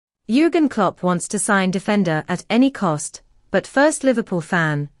Jurgen Klopp wants to sign defender at any cost, but first Liverpool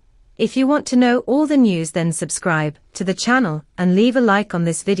fan. If you want to know all the news, then subscribe to the channel and leave a like on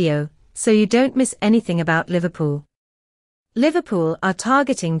this video, so you don't miss anything about Liverpool. Liverpool are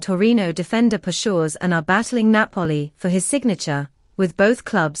targeting Torino defender Perr Schuurs and are battling Napoli for his signature, with both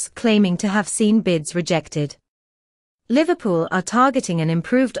clubs claiming to have seen bids rejected. Liverpool are targeting an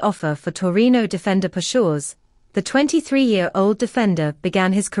improved offer for Torino defender Perr Schuurs. The 23-year-old defender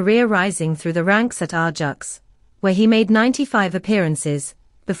began his career rising through the ranks at Ajax, where he made 95 appearances,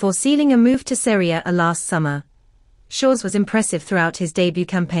 before sealing a move to Serie A last summer. Schuurs was impressive throughout his debut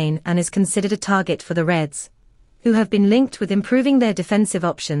campaign and is considered a target for the Reds, who have been linked with improving their defensive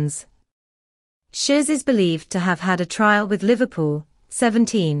options. Schuurs is believed to have had a trial with Liverpool,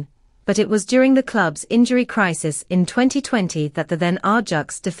 17, but it was during the club's injury crisis in 2020 that the then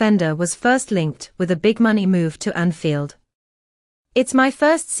Ajax defender was first linked with a big money move to Anfield. "It's my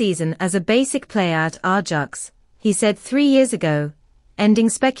first season as a basic player at Ajax," he said 3 years ago, ending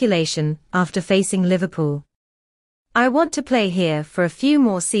speculation after facing Liverpool. "I want to play here for a few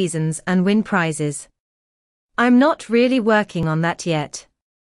more seasons and win prizes. I'm not really working on that yet."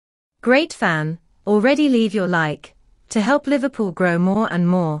 Great fan, already leave your like, to help Liverpool grow more and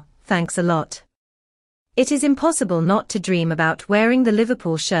more, thanks a lot. It is impossible not to dream about wearing the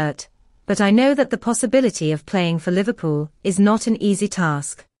Liverpool shirt, but I know that the possibility of playing for Liverpool is not an easy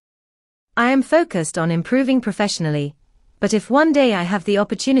task. I am focused on improving professionally, but if one day I have the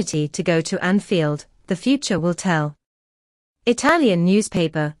opportunity to go to Anfield, the future will tell. Italian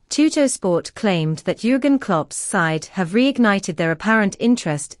newspaper Tutto Sport claimed that Jurgen Klopp's side have reignited their apparent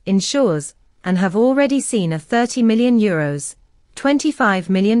interest in Schuurs and have already seen a €30 million, £25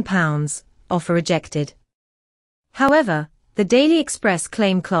 million, offer rejected. However, the Daily Express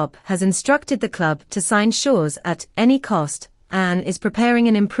claim Klopp has instructed the club to sign Schuurs at any cost and is preparing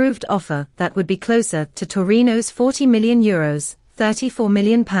an improved offer that would be closer to Torino's €40 million, £34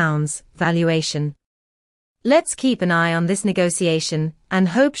 million valuation. Let's keep an eye on this negotiation and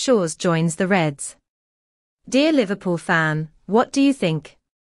hope Schuurs joins the Reds. Dear Liverpool fan, what do you think?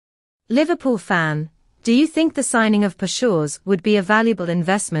 Liverpool fan, do you think the signing of Perr Schuurs would be a valuable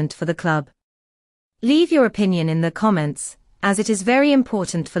investment for the club? Leave your opinion in the comments, as it is very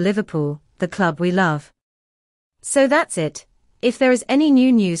important for Liverpool, the club we love. So that's it. If there is any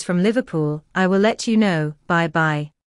new news from Liverpool, I will let you know. Bye bye.